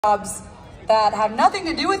jobs that have nothing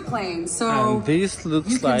to do with planes. So and this looks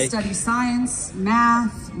you can like study science,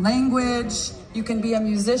 math, language. You can be a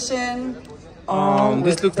musician.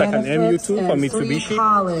 This looks like an MU2 for Mitsubishi.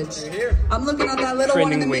 College. I'm looking at that little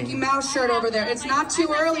one in the Training Mickey wing. Mouse shirt over there. It's not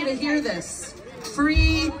too early to hear this.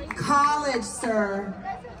 Free college, sir.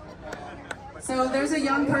 So there's a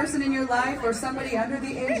young person in your life or somebody under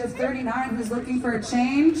the age of 39 who's looking for a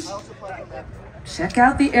change. Check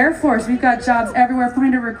out the Air Force. We've got jobs everywhere.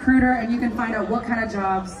 Find a recruiter and you can find out what kind of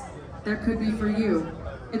jobs there could be for you.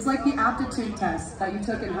 It's like the aptitude test that you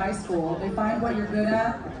took in high school. They find what you're good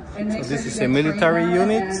at and make sure this you is get a military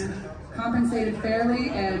unit. and compensated fairly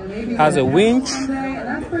and maybe Has a winch. someday, and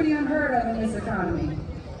that's pretty unheard of in this economy.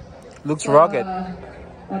 Looks rugged.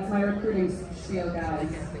 That's my recruiting spiel,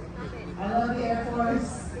 guys. I love the Air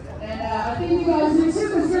Force, and I think you guys do too,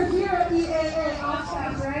 because you're here at EAA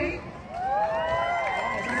Oshkosh, right?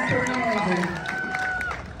 This is pretty amazing.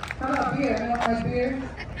 How about beer? You don't like beer?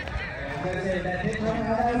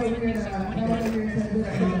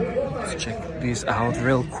 Let's check this out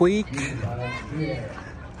real quick.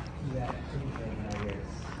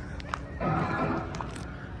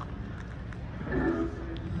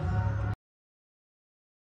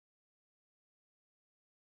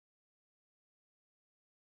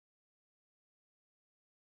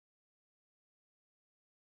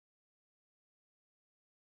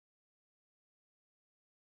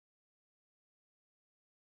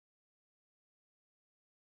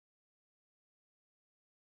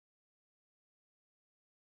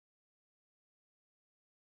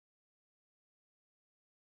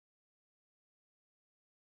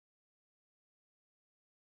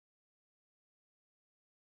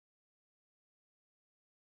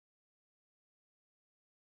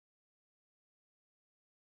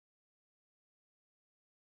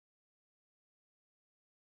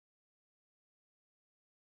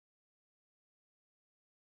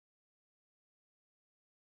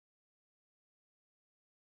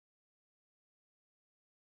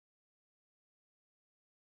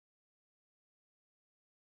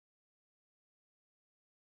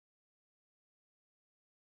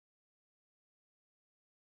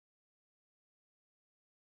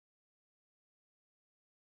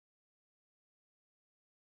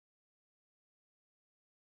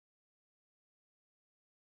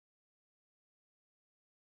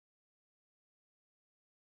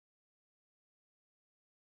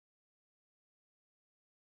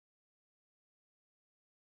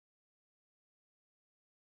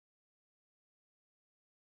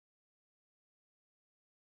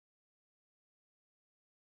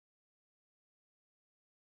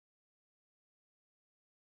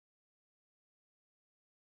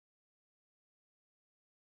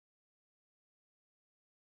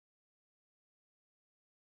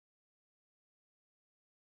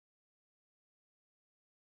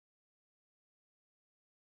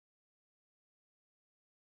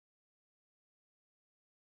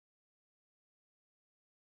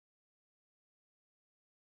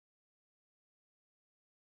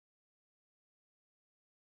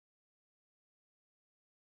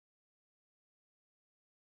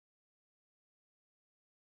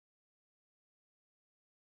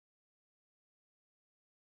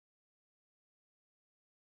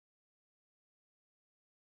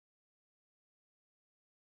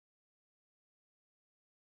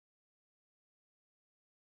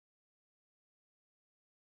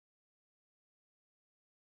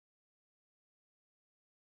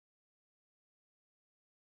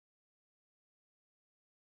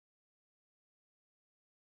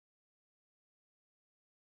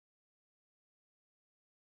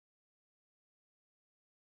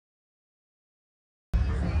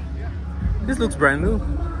 This looks brand new.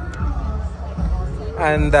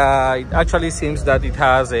 And it actually seems that it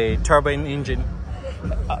has a turbine engine.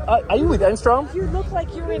 Are you with Enstrom? You look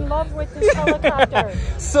like you're in love with this helicopter.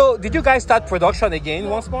 So, did you guys start production again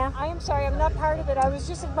once more? I am sorry, I'm not part of it. I was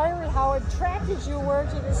just admiring how attracted you were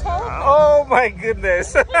to this helicopter. Oh my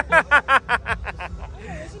goodness. Isn't it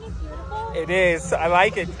beautiful? It is. I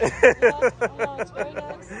like it. Yeah, it's very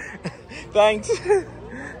nice. Thanks.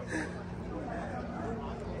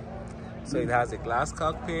 So it has a glass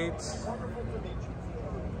cockpit.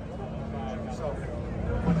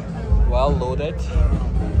 Well loaded.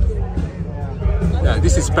 Yeah,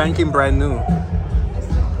 this is spanking brand new.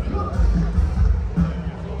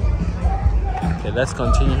 Okay, let's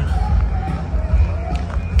continue.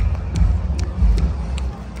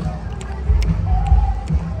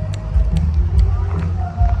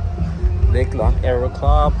 Lakeland Aero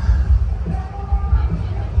Club.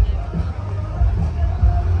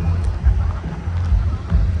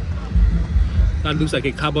 That looks like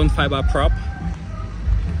a carbon fiber prop.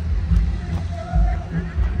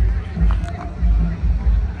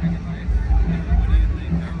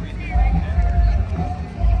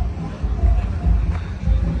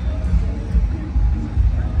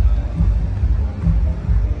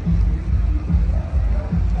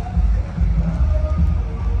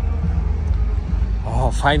 Oh,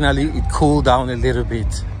 finally it cooled down a little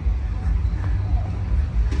bit.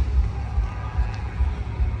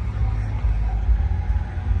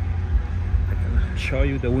 Show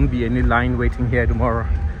you there won't be any line waiting here tomorrow.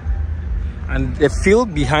 And the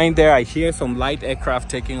field behind there, I hear some light aircraft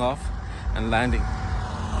taking off and landing.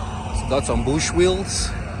 It's got some bush wheels,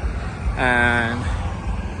 and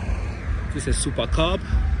this is a Super Cub.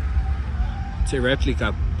 It's a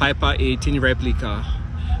replica, Piper 18 replica,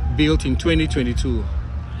 built in 2022.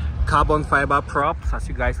 Carbon fiber props, as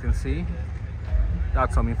you guys can see.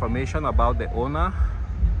 That's some information about the owner.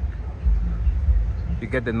 You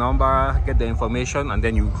get the number, get the information, and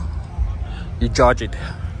then you judge it.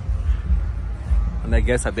 And I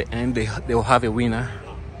guess at the end they will have a winner.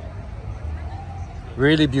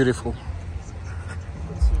 Really beautiful.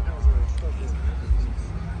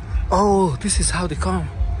 Oh, this is how they come.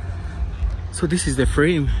 So this is the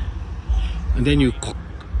frame, and then you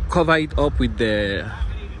cover it up with the,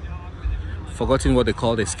 forgotten what they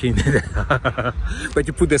call the skin, but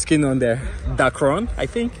you put the skin on there, Dacron, I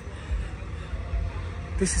think.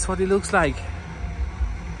 This is what it looks like.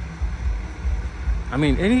 I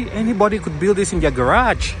mean, anybody could build this in their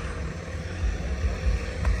garage.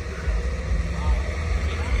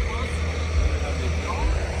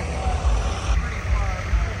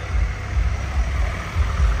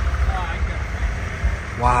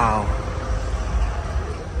 Wow.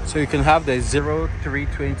 So you can have the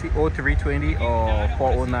 0320, 0320 or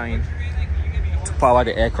 409 to power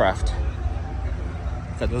the aircraft.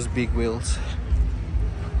 Look at those big wheels.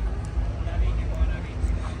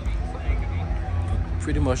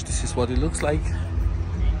 Pretty much this is what it looks like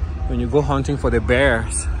when you go hunting for the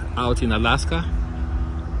bears out in Alaska.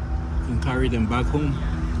 You can carry them back home.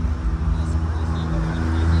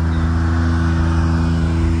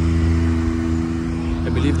 I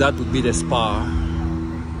believe that would be the spar.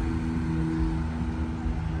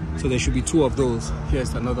 So there should be two of those.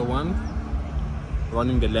 Here's another one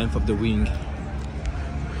running the length of the wing.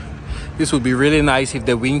 This would be really nice if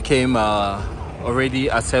the wing came already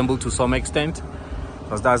assembled to some extent,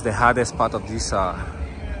 because that's the hardest part of this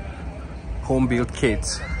home built kit.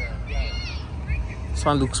 This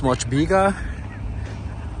one looks much bigger.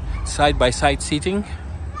 Side by side seating.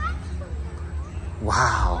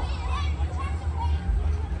 Wow.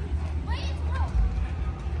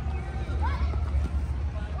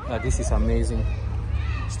 Yeah, this is amazing.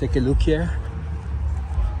 Let's take a look here.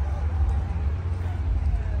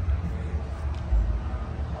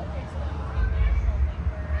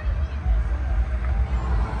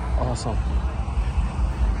 Awesome.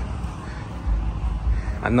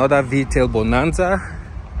 Another V-tail Bonanza.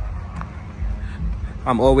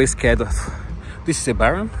 I'm always scared of. This is a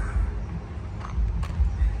Baron.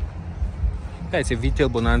 Yeah, it's a V-tail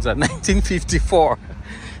Bonanza, 1954.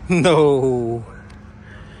 No.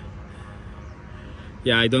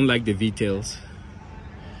 Yeah, I don't like the V-tails.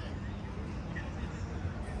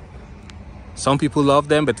 Some people love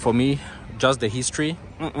them, but for me, just the history.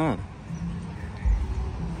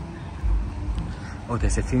 Oh,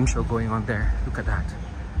 there's a film show going on there. Look at that.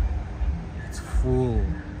 It's full.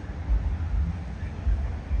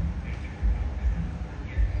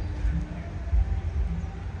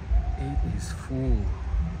 It is full.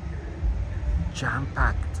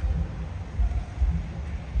 Jam-packed.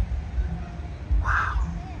 Wow.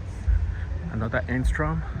 Another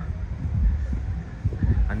Enstrom.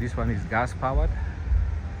 And this one is gas powered.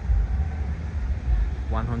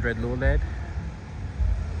 100 low lead.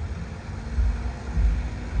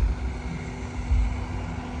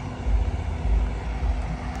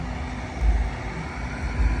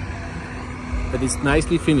 But it's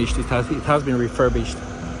nicely finished. It has been refurbished.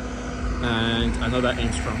 And another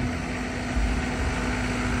Enstrom.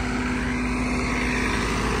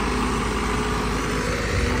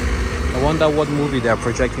 I wonder what movie they are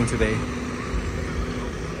projecting today.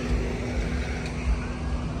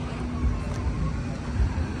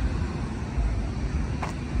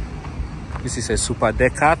 This is a Super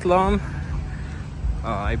Decathlon.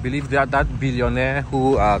 I believe that billionaire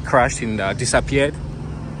who crashed in disappeared.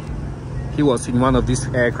 He was in one of these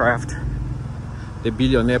aircraft. The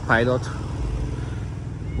billionaire pilot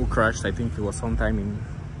who crashed, I think it was sometime in,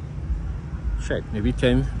 maybe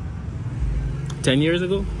 10 years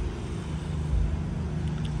ago?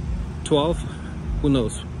 12? Who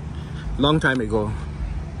knows? long time ago.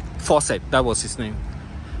 Fawcett, that was his name.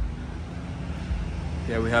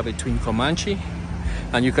 Here we have a twin Comanche,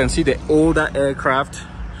 and you can see the older aircraft,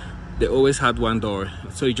 they always had one door,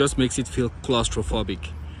 so it just makes it feel claustrophobic.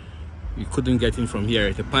 You couldn't get in from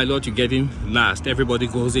here. The pilot, you get in last, everybody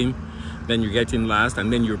goes in, then you get in last,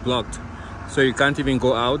 and then you're blocked. So you can't even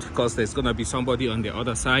go out because there's gonna be somebody on the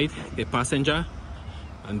other side, the passenger,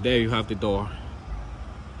 and there you have the door.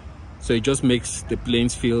 So it just makes the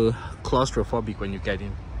planes feel claustrophobic when you get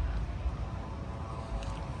in.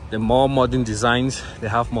 The more modern designs, they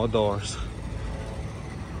have more doors.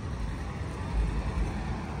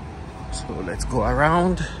 So let's go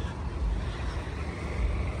around.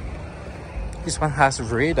 This one has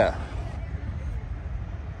radar.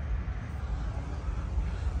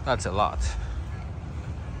 That's a lot.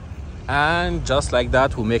 And just like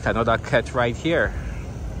that, we'll make another cut right here.